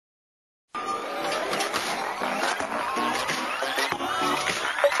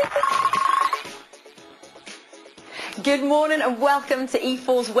Good morning and welcome to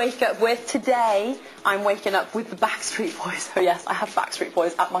E4's Wake Up With. Today, I'm waking up with the Backstreet Boys. Oh yes, I have Backstreet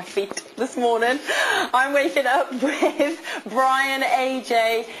Boys at my feet this morning. I'm waking up with Brian,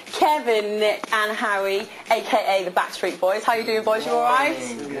 AJ, Kevin, Nick and Harry, aka the Backstreet Boys. How you doing, boys? You alright?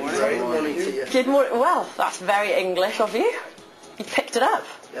 Good morning to you. Good morning. Well, that's very English of you. You picked it up.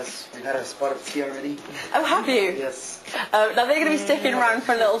 Yes, we've had a spot of tea already. Oh, have you? Yes. Now they're going to be sticking around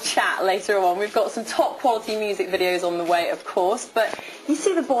for a little chat later on. We've got some top quality music videos on the way, of course, but you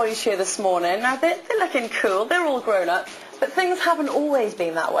see the boys here this morning. Now they're looking cool, they're all grown up, but things haven't always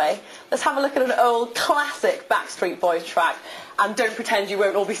been that way. Let's have a look at an old classic Backstreet Boys track, and don't pretend you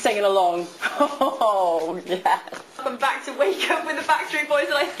won't all be singing along. Oh, yes. Welcome back to Wake Up with the Backstreet Boys,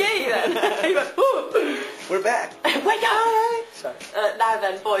 and I scare you then. You went, ooh. We're back. Wake up! Sorry. Now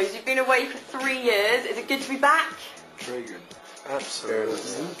then, boys, you've been away for 3 years. Is it good to be back? Very good.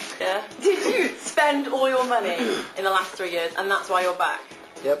 Absolutely. Yeah. Did you spend all your money in the last 3 years, and that's why you're back?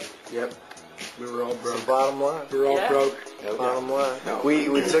 Yep. We were all broke. Bottom line. We were all broke. Yep. Bottom line. No.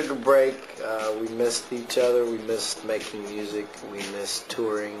 We took a break. We missed each other. We missed making music. We missed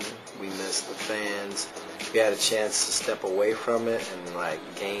touring. We missed the fans. We had a chance to step away from it and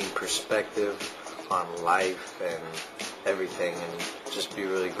gain perspective on life and everything, and just be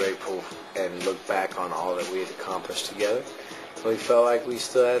really grateful and look back on all that we had accomplished together. We felt like we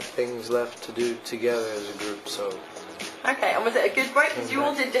still had things left to do together as a group. So. Okay, and was it a good break? Because you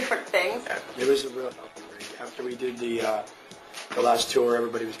all did different things. Yeah, it was a real healthy break. After we did the last tour,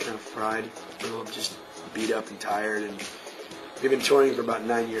 everybody was kind of fried, a little just beat up and tired, and we've been touring for about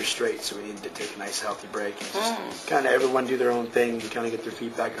 9 years straight, so we needed to take a nice healthy break and just kind of everyone do their own thing and kind of get their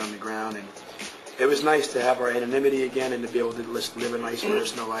feet back on the ground. And it was nice to have our anonymity again and to be able to live a nice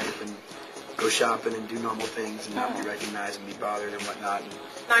personal life and go shopping and do normal things and not be recognized and be bothered and whatnot.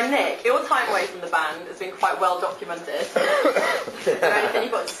 Now, Nick, your time away from the band has been quite well documented. Is there anything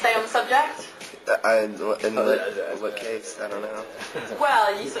you've got to say on the subject? In what case? I don't know.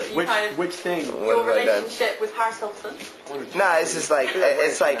 Well, you kind of... Which thing? Your relationship with Paris Hilton? Nah, it's just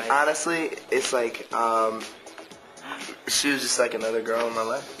honestly, it's like, she was just like another girl in my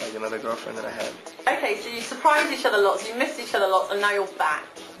life, like another girlfriend that I had. Okay, so you surprised each other lots, you missed each other lots, and now you're back.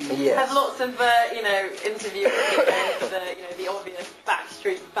 Yes. Have lots of, interviews with the obvious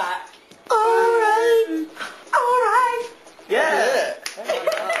Backstreet back. Alright. Yeah.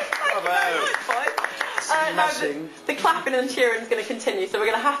 Now the clapping and cheering is going to continue, so we're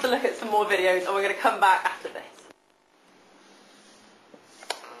going to have to look at some more videos, and we're going to come back after this.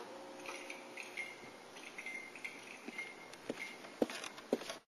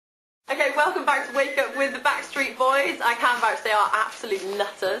 Okay, welcome back to Wake Up with the Backstreet Boys. I can vouch they are absolute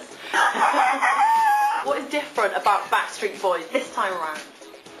nutters. What is different about Backstreet Boys this time around?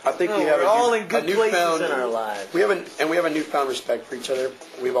 I think we have we're all in good places newfound, in our lives. We have a newfound respect for each other.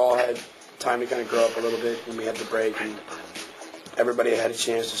 We've all had time to kind of grow up a little bit when we had the break, and everybody had a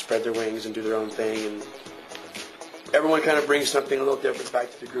chance to spread their wings and do their own thing. And everyone kind of brings something a little different back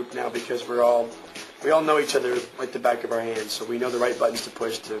to the group now because we all know each other like the back of our hands, so we know the right buttons to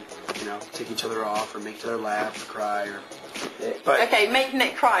push to, take each other off or make each other laugh or cry or. But okay, make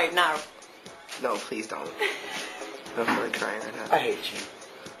Nick cry now. No, please don't. I'm really crying right now. I hate you.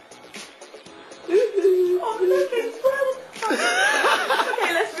 Oh, look, it's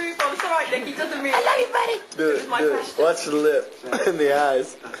okay, let's move on. It's alright, Nick. He doesn't really. I love you, buddy. Dude, watch the lip and the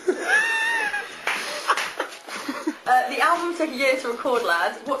eyes. The album took a year to record,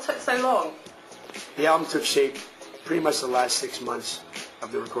 lads. What took so long? The album took shape pretty much the last 6 months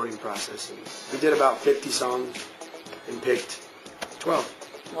of the recording process. And we did about 50 songs and picked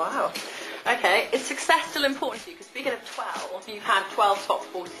 12. Wow. Okay, is success still important to you? Because speaking of 12, you've had 12 top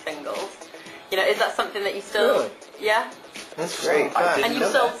 40 singles. Is that something that you still... Really? Yeah? That's great. And you've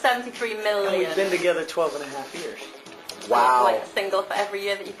sold 73 million. And we've been together 12 and a half years. Wow. Like a single for every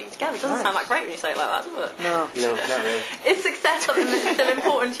year that you've been together. It doesn't sound like great when you say it like that, does it? No, not really. Is success something that's still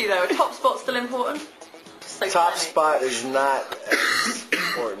important to you, though? A top spot still important? So Top spot is not as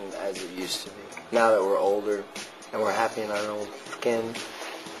important as it used to be. Now that we're older and we're happy in our own skin,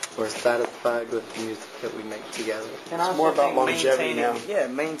 we're satisfied with the music that we make together. And It's more about longevity now. Yeah,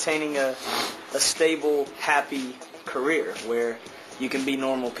 maintaining a stable, happy career where you can be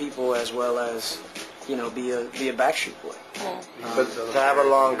normal people as well as, be a Backstreet Boy. But to have a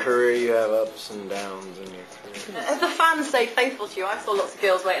long career, you have ups and downs in your career. Have the fans stayed faithful to you? I saw lots of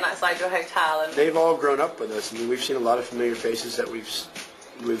girls waiting outside your hotel. And They've all grown up with us. I mean, we've seen a lot of familiar faces that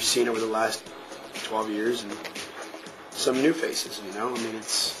we've seen over the last 12 years, and some new faces. You know, I mean,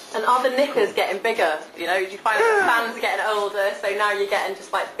 it's. And are the knickers getting bigger? You know, do you find that the fans are getting older, so now you're getting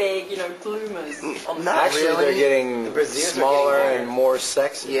just like big, you know, bloomers on the Actually, side? they're getting The brassieres are smaller getting and more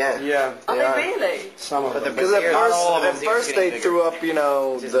sexy. Yeah. Yeah. Are they really? Some of But them. Because at Brassieres- first they threw up, you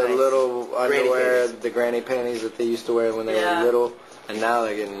know, Just the nice. little Granny underwear, panties. the granny panties that they used to wear when they Yeah. were little, and now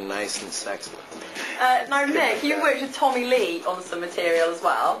they're getting nice and sexy. Now, Nick, you worked with Tommy Lee on some material as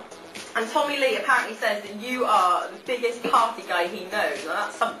well. And Tommy Lee apparently says that you are the biggest party guy he knows. Now,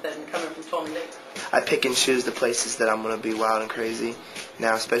 that's something coming from Tommy Lee. I pick and choose the places that I'm going to be wild and crazy.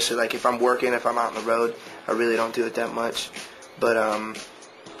 Now, especially like if I'm working, if I'm out on the road, I really don't do it that much. But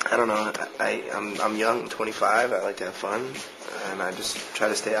I don't know. I'm young, I'm 25. I like to have fun, and I just try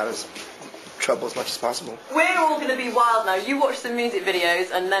to stay out of trouble as much as possible. We're all going to be wild now. You watch some music videos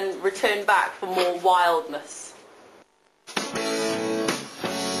and then return back for more wildness.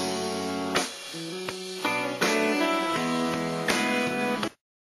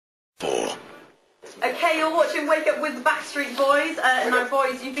 Okay, you're watching Wake Up with the Backstreet Boys. Now,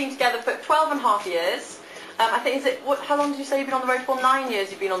 boys, you've been together for 12 and a half years. I think, how long did you say you've been on the road for? 9 years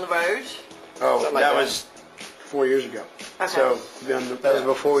you've been on the road. Oh, Something like that that. was 4 years ago. Okay. So That was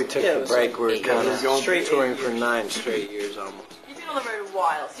before we took the break. We were kind of straight touring for 9 straight years almost. You've been on the road a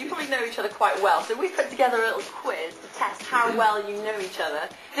while, so you probably know each other quite well. So we've put together a little quiz to test how well you know each other.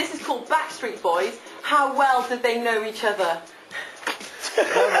 This is called Backstreet Boys. How well did they know each other?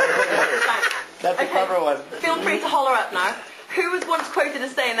 That's a clever one. Feel free to holler up now. Who was once quoted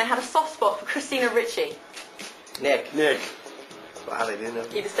as saying they had a soft spot for Christina Ricci? Nick. Nick. Wow, they do know.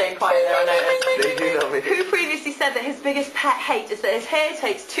 You're just staying quiet there, I noticed. They do know me. Who previously said that his biggest pet hate is that his hair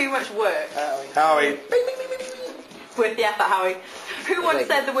takes too much work? Howie. With the effort, Howie. Who once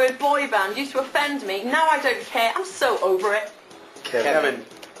said the word boy band used to offend me? Now I don't care. I'm so over it. Kevin.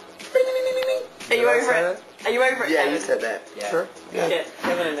 Are you over it? Are you over it, Yeah, Kevin? you said that. Yeah. Sure. Good.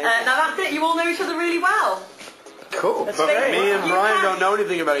 Kevin and Nick. Now that's it. You all know each other really well. Cool. That's But great. me and You Brian have- don't know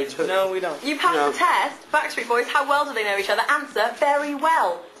anything about each other. No, we don't. You passed No. the test. Backstreet Boys, how well do they know each other? Answer, very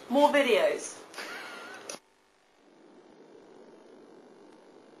well. More videos.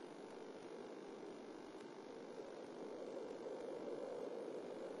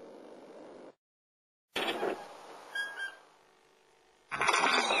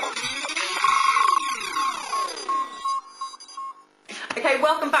 Okay,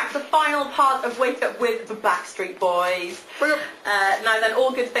 welcome back to the final part of Wake Up with the Backstreet Boys. Now then,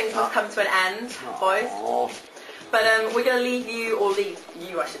 all good things must come to an end, boys. Oh. But we're going to leave you, or leave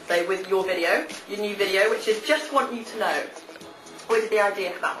you I should say, with your video, your new video, which is Just Want You to Know. Where did the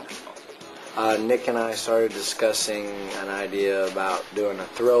idea for that one come from? Nick and I started discussing an idea about doing a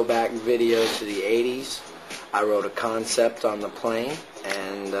throwback video to the 80s. I wrote a concept on the plane,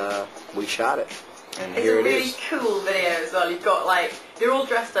 and we shot it. And It's here a it really is. cool video as well. You've got like, you're all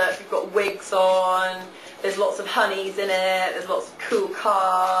dressed up, you've got wigs on, there's lots of honeys in it, there's lots of cool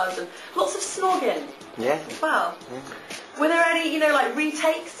cars, and lots of snogging Yeah. as well. Were there any, you know, like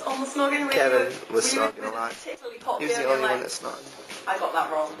retakes on the snogging? Kevin was were you snogging a lot. particularly He popular? was the You're only like, one that snogged. I got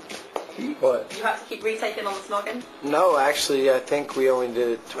that wrong. What? You had to keep retaking on the snogging? No, actually, I think we only did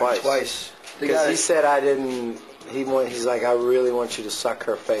it twice. Twice. Because he said I didn't. He's like, I really want you to suck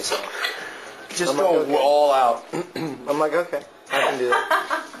her face off. Just I'm go like, okay. all out. I'm like, okay, I can do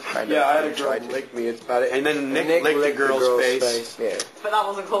that. Yeah, I had a girl lick me. It's about it. And then Nick, Nick licked the licked girl's face. Yeah. But that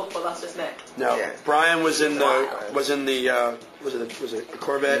wasn't called for, that's just Nick. No, Yeah. Brian was in the was it a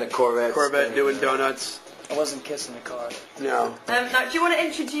Corvette? In the Corvette. Corvette doing donuts. I wasn't kissing the car. No. Now, do you want to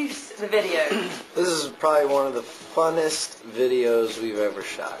introduce the video? This is probably one of the funnest videos we've ever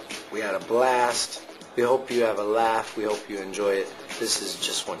shot. We had a blast. We hope you have a laugh. We hope you enjoy it. This is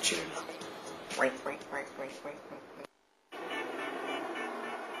Just Want You to Know. Wait.